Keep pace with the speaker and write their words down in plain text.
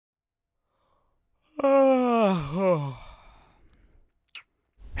Hey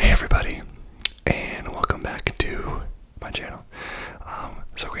everybody, and welcome back to my channel.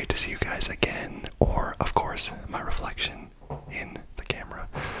 So great to see you guys again, or of course, my reflection in the camera.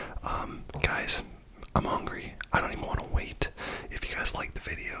 Guys, I'm hungry. I don't even want to wait. If you guys like the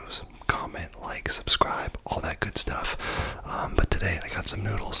videos, comment, like, subscribe, all that good stuff. But today I got some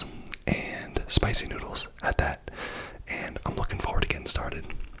noodles, and spicy noodles at that, and I'm looking forward to getting started.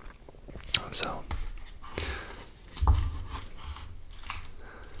 So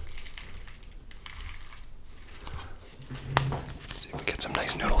see if we get some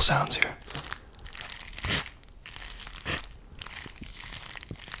nice noodle sounds here.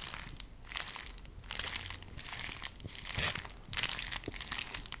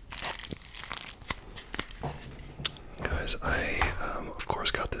 Guys, I of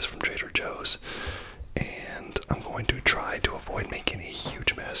course got this from Trader Joe's, and I'm going to try to avoid making a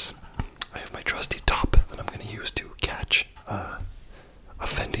huge mess. I have my trusty top that I'm going to use to catch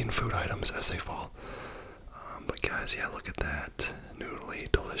offending food items as they fall. But guys, yeah, look at that.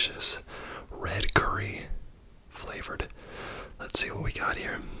 Noodly, delicious, red curry flavored. Let's see what we got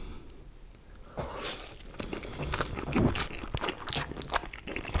here.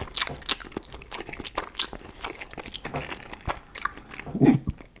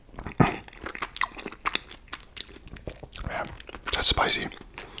 Man, that's spicy.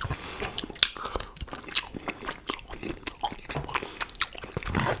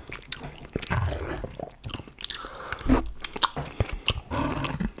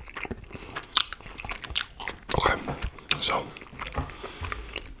 So,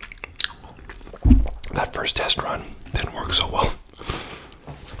 that first test run didn't work so well.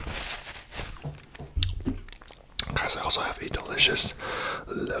 Guys, I also have a delicious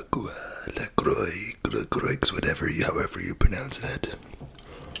LaCroix, however you pronounce that.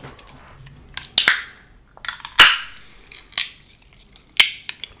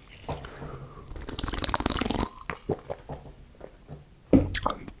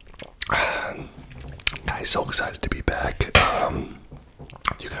 Guys, so excited to be back.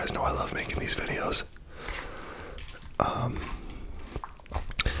 You guys know I love making these videos.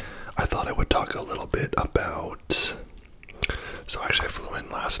 I thought I would talk a little bit about, so actually I flew in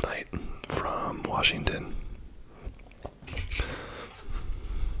last night from Washington.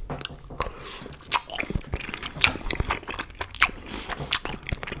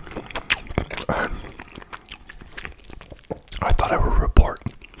 And I thought I would report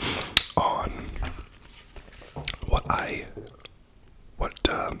on what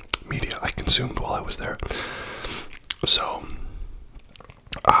media I consumed while I was there. So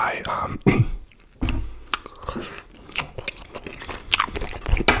I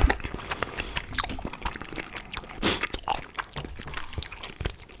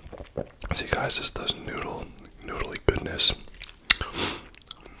see, guys, this does noodly goodness.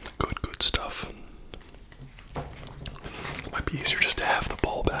 Good stuff. Might be easier just to have the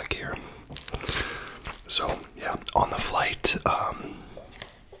bowl back here. So yeah, on the flight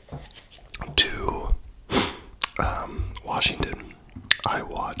to Washington, I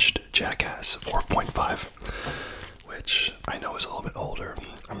watched Jackass 4.5, which I know is a little bit older.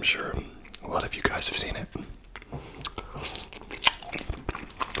 I'm sure a lot of you guys have seen it.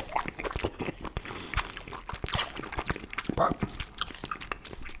 But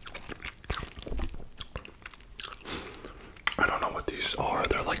I don't know what these are.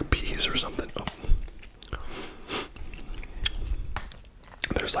 They're like peas or something. Oh.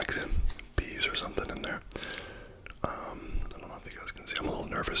 There's like peas or something in there. I don't know if you guys can see. I'm a little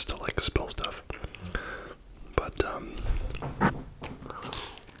nervous to like spill stuff. But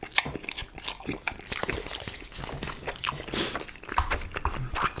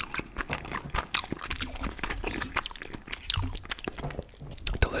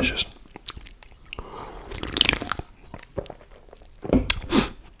delicious.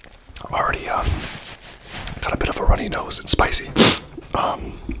 Already got a bit of a runny nose. It's spicy.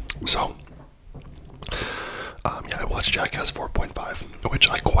 Yeah, I watched Jackass 4.5, which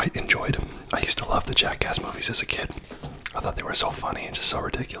I quite enjoyed. I used to love the Jackass movies as a kid. I thought they were so funny and just so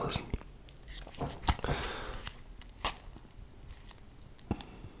ridiculous.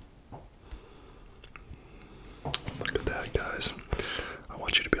 Look at that, guys. I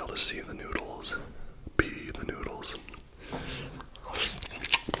want you to be able to see the noodles. Be the noodles.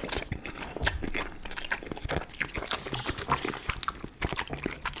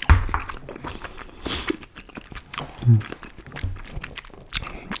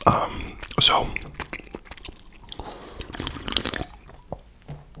 So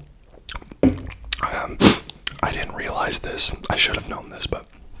I didn't realize this. I should have known this, but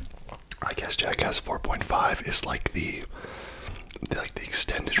I guess guys, Jackass 4.5 is like the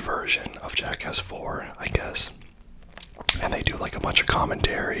extended version of Jackass 4, I guess. And they do like a bunch of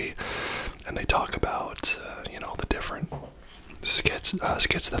commentary, and they talk about the different skits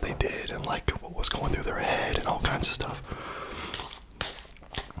that they did, and like what was going through their head and all kinds of stuff.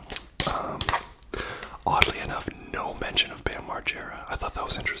 Oddly enough, no mention of Bam Margera. I thought that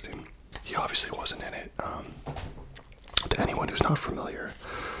was interesting. He obviously wasn't in it. To anyone who's not familiar,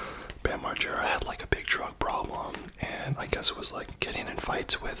 Bam Margera had like a big drug problem, and I guess it was like getting in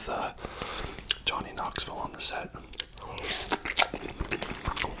fights with Johnny Knoxville on the set.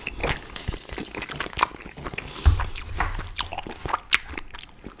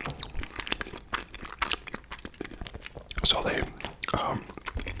 So they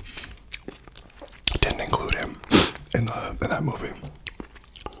didn't include him in that movie,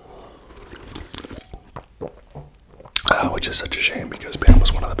 which is such a shame because Bam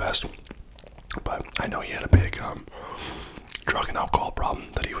was one of the best. But I know he had a big drug and alcohol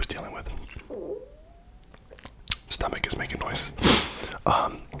problem that he was dealing with. Stomach is making noises.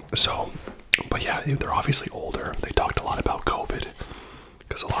 But yeah, they're obviously older. They talked a lot about COVID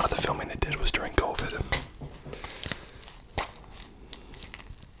because a lot of the filming they did was during COVID.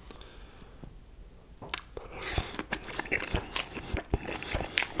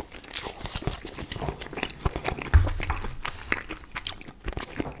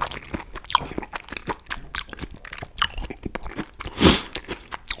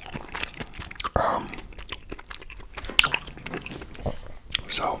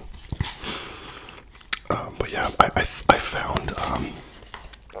 But yeah, I found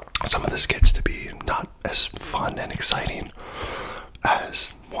some of the skits to be not as fun and exciting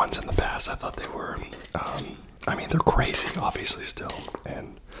as ones in the past. I thought they were, I mean, they're crazy, obviously, still,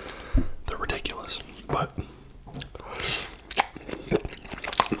 and they're ridiculous, but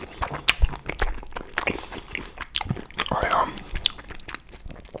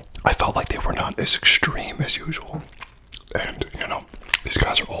I felt like they were not as extreme as usual. And, these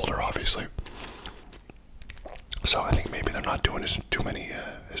guys are older, obviously. So I think maybe they're not doing as many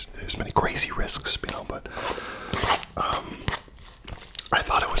crazy risks, but I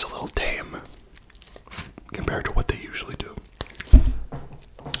thought it was a little tame compared to what they usually do.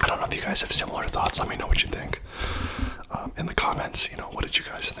 I don't know if you guys have similar thoughts. Let me know what you think in the comments. What did you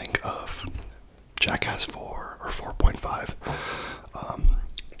guys think of Jackass 4 or 4.5?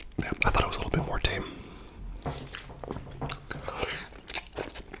 I thought it was a little bit more tame.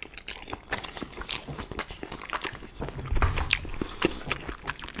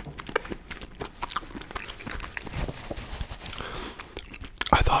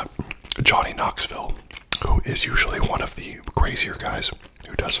 I thought Johnny Knoxville, who is usually one of the crazier guys,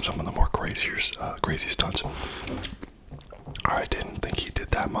 who does some of the more crazy stunts, I didn't think he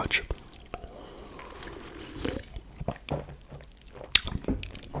did that much.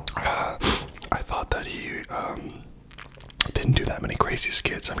 I thought that he didn't do that many crazy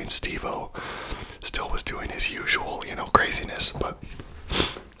skits. I mean, Steve-O still was doing his usual, craziness, but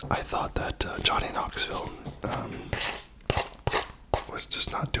I thought that Johnny Knoxville was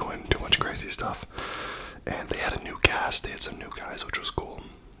just not doing too much crazy stuff. And they had a new cast. They had some new guys, which was cool.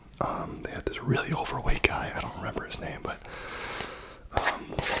 They had this really overweight guy. I don't remember his name, but I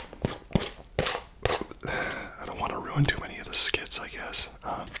don't want to ruin too many of the skits, I guess.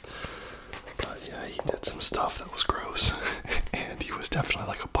 But yeah, he did some stuff that was gross, and he was definitely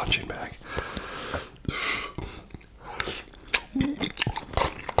like a punching bag.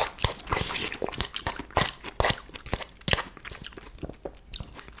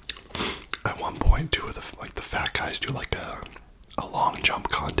 At one point, two of the fat guys do like a long jump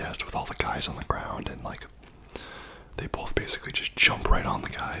contest with all the guys on the ground, and like they both basically just jump right on the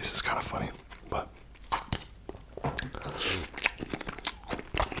guys. It's kind of funny, but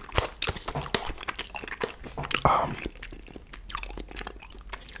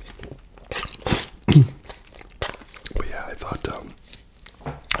but yeah, I thought,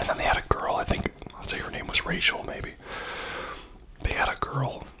 and then they had a girl, I think, I'll say her name was Rachel, maybe. They had a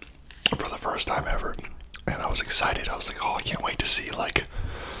girl for the first time ever, and I was excited. I was like, oh, I can't wait to see, like,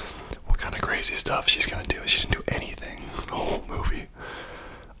 what kind of crazy stuff she's gonna do. She didn't do anything the whole movie.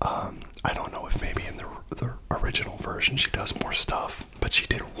 I don't know if maybe in the original version she does more stuff, but she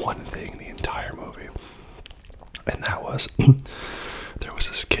did one thing the entire movie, and that was there was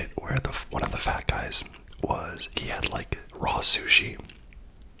a skit where one of the fat guys he had like raw sushi,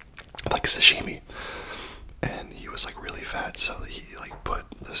 like sashimi, and he was like really fat, so he like put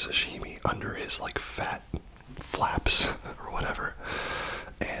the sashimi under his like fat flaps or whatever,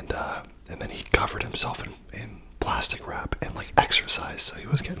 and then he covered himself in plastic wrap and like exercised, so he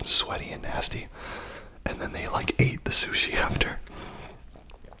was getting sweaty and nasty. And then they like ate the sushi after,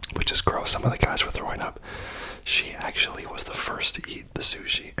 which is gross. Some of the guys were throwing up. She actually was the first to eat the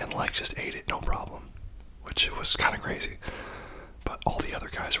sushi and like just ate it no problem, which was kind of crazy. But all the other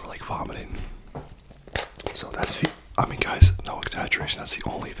guys were like vomiting. So that's the, I mean guys, no exaggeration, that's the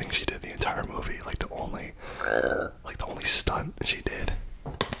only thing she did the entire movie. Like the only stunt she did.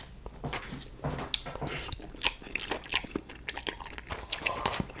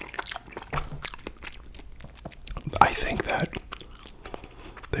 I think that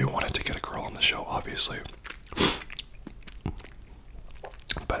they wanted to get a girl on the show, obviously.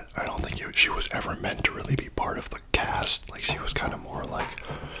 But I don't think she was ever meant to really be part of the cast. Like, she was kind of more like,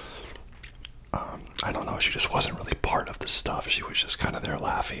 I don't know, she just wasn't really part of the stuff. She was just kind of there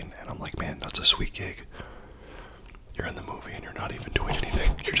laughing. And I'm like, man, that's a sweet gig. You're in the movie and you're not even doing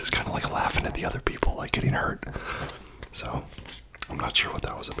anything. You're just kind of like laughing at the other people, like getting hurt. So, I'm not sure what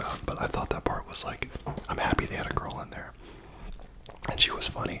that was about. But I thought that part was like, I'm happy they had a girl in there. And she was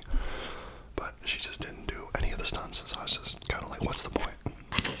funny. But she just didn't do any of the stunts. So I was just kind of like, what's the point?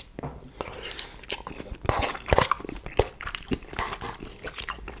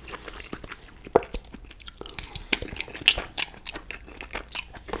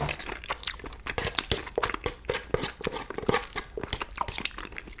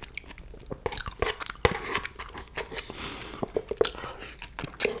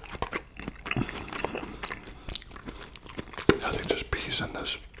 I think there's peas in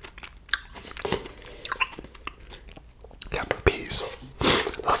this. Yeah, peas.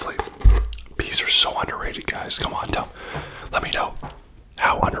 Lovely. Peas are so underrated, guys. Come on, let me know.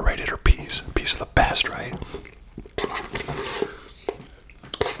 How underrated are peas? Peas are the best, right?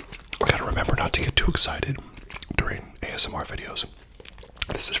 I gotta remember not to get too excited during ASMR videos.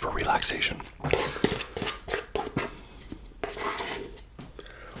 This is for relaxation.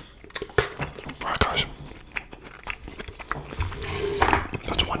 Alright, guys.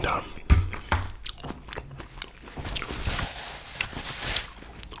 That's one down.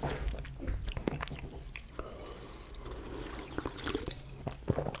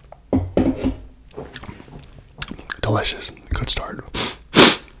 Delicious. Good start.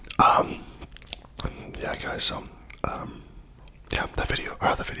 Yeah, guys, so yeah,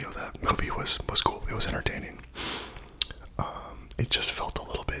 that movie was cool. It was entertaining. It just felt a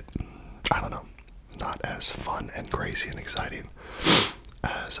little bit, I don't know, not as fun and crazy and exciting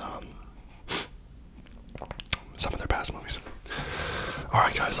as some of their past movies.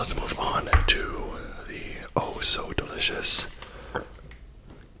 Alright guys, let's move on to the oh so delicious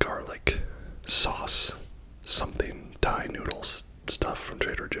garlic sauce something Thai noodles stuff from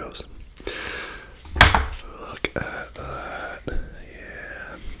Trader Joe's. Look at that.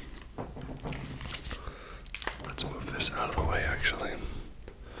 Yeah. Let's move this out of the way, actually.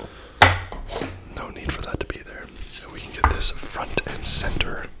 No need for that to be there. So we can get this front and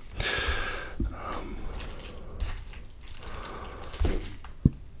center.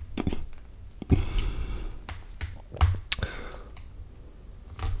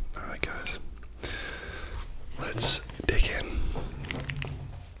 Alright guys. Let's dig in.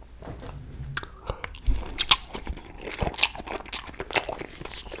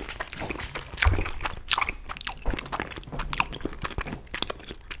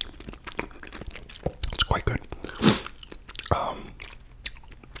 It's quite good.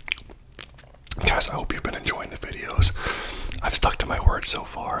 Guys, I hope you've been enjoying the videos. I've stuck to my word so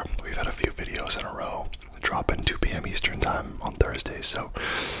far. We've had a few videos in a row dropping 2 p.m. Eastern time on Thursdays, so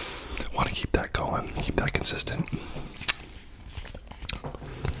I want to keep that going, keep that consistent.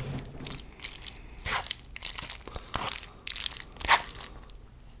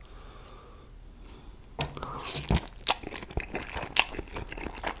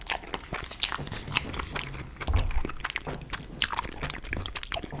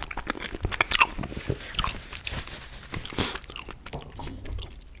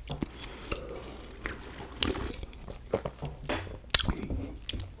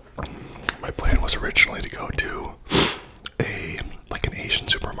 My plan was originally to go to an Asian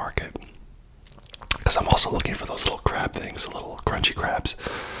supermarket, because I'm also looking for those little crab things, the little crunchy crabs.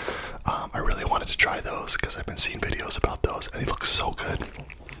 I really wanted to try those because I've been seeing videos about those and they look so good.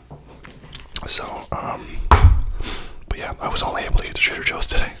 So, but yeah, I was only able to get to Trader Joe's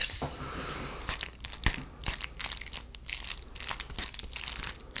today.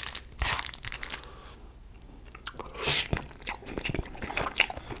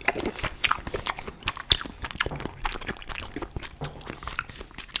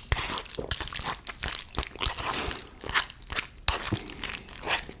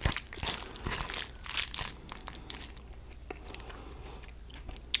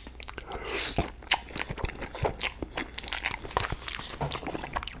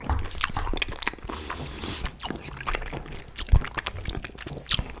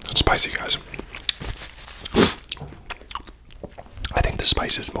 the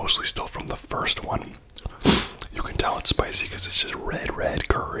spice is mostly still from the first one. You can tell it's spicy because it's just red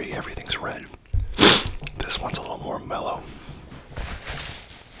curry. Everything's red. This one's a little more mellow,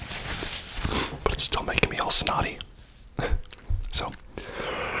 but it's still making me all snotty. So,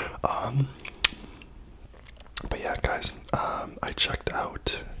 but yeah, guys, I checked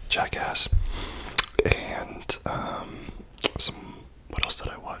out Jackass and what else did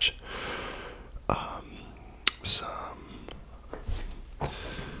I watch? Some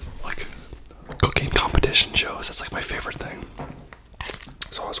like cooking competition shows. That's like my favorite thing.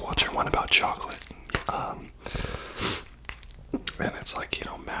 So I was watching one about chocolate, and it's like, you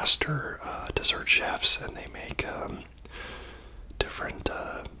know, master dessert chefs, and they make different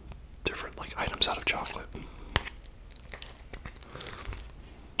like items out of chocolate.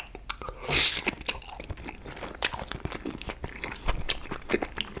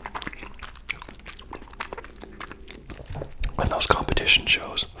 In those competition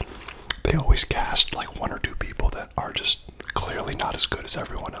shows, they always cast like one or two people that are just clearly not as good as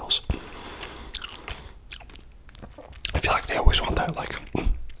everyone else. I feel like they always want that like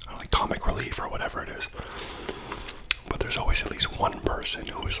comic relief or whatever it is. But there's always at least one person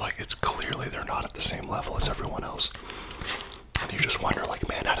who is like, it's clearly they're not at the same level as everyone else. And you just wonder, like,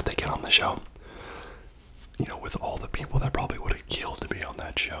 man, how did they get on the show? You know, with all the people that probably would have killed to be on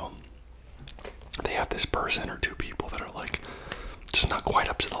that show, they have this person or two people that are like just not quite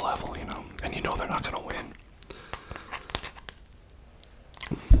up to the level, you know, and you know they're not gonna win.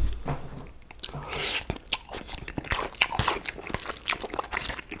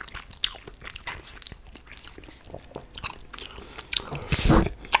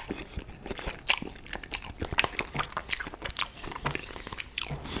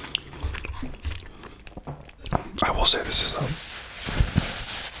 I will say this is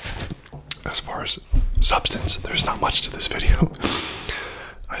as far as substance, there's not much to this video.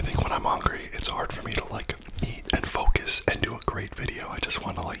 I think when I'm hungry, it's hard for me to like eat and focus and do a great video. I just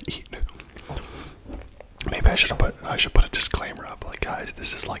want to like eat. Maybe I should put a disclaimer up, like, guys,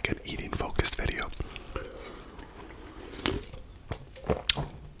 this is like an eating focused video.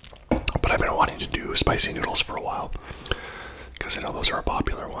 But I've been wanting to do spicy noodles for a while because I know those are a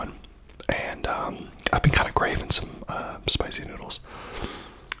popular one, and I've been kind of craving some spicy noodles.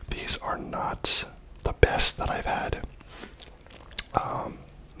 These are not the best that I've had.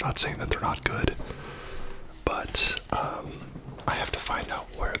 Not saying that they're not good, but I have to find out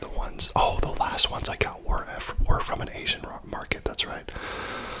where the ones. Oh, the last ones I got were from an Asian market. That's right.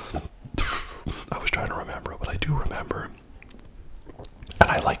 I was trying to remember, but I do remember, and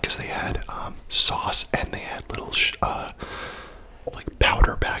I like because they had sauce and they had little like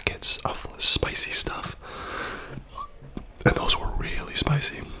powder packets of spicy stuff, and those were really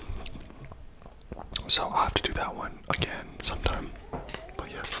spicy. So I'll have to do that one again sometime.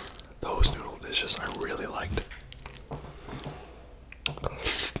 But yeah, those noodle dishes I really liked.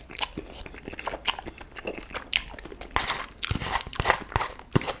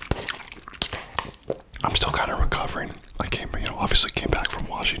 I'm still kind of recovering. I obviously came back from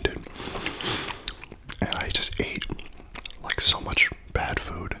Washington, and I just ate like so much bad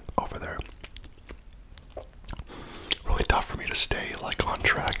food over there. Really tough for me to stay like on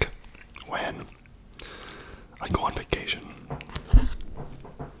track when I go on vacation.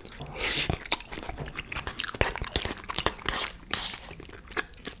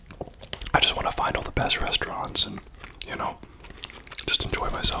 I just want to find all the best restaurants and, you know, just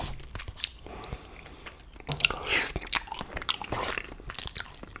enjoy myself.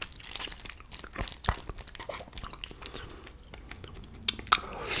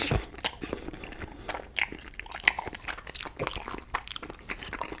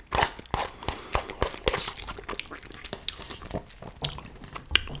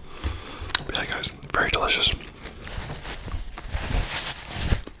 But yeah, guys, very delicious.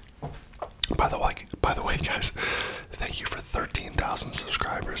 By the way, guys, thank you for 13,000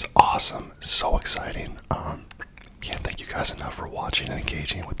 subscribers. Awesome, so exciting. Can't thank you guys enough for watching and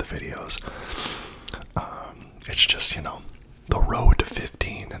engaging with the videos. It's just, you know, the road to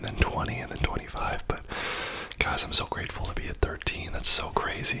 15 and then 20 and then 25. But guys, I'm so grateful to be at 13. That's so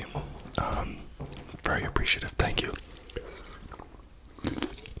crazy. Very appreciative. Thank you.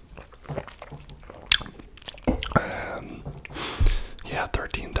 Yeah,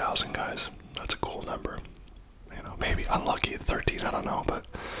 13,000 guys. That's a cool number. You know, maybe unlucky at 13, I don't know, but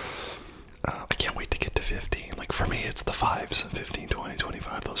I can't wait to get to 15. Like, for me, it's the 5s, 15, 20,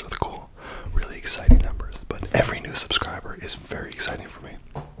 25. Those are the cool, really exciting numbers. But every new subscriber is very exciting for me,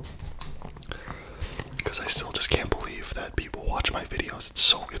 because I still just can't believe that people watch my videos.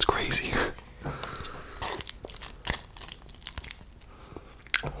 It's crazy.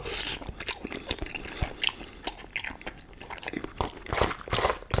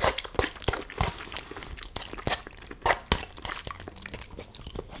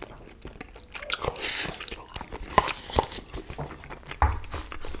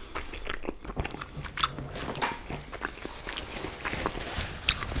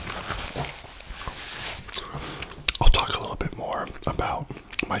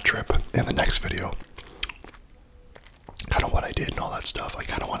 my trip in the next video. Kind of what I did and all that stuff. I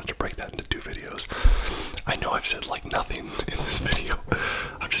kind of wanted to break that into 2 videos. I know I've said like nothing in this video.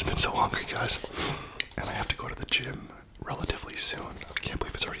 I've just been so hungry, guys. And I have to go to the gym relatively soon. I can't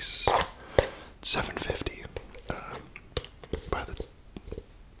believe it's already 7:50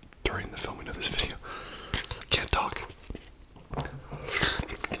 during the filming of this video. Can't talk.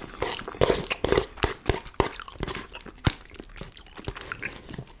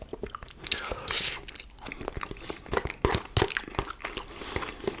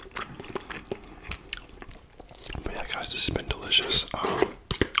 But yeah, guys, this has been delicious.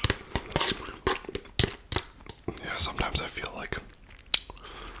 Yeah, sometimes I feel like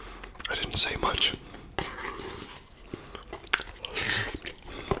I didn't say much.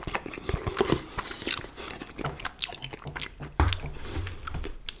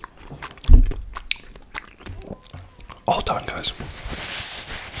 All done, guys.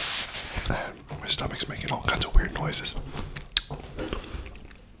 And my stomach's making all kinds of weird noises.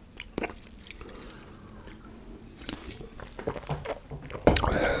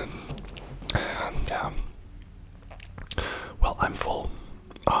 Yeah. Well, I'm full.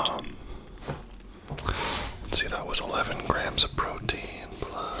 Let's see, that was 11 grams of protein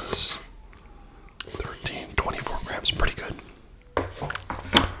plus 24 grams. Pretty good.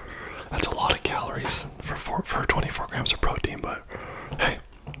 That's a lot of calories for 24 grams of protein, but hey,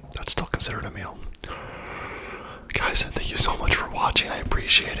 that's still considered a meal. Guys, thank you so much for watching. I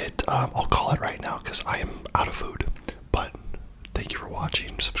appreciate it. I'll call it right now because I am out of food. But thank you for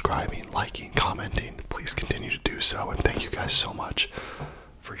watching, subscribing, liking, commenting. Please continue to do so. And thank you guys so much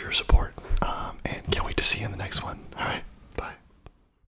for your support. And can't wait to see you in the next one. All right.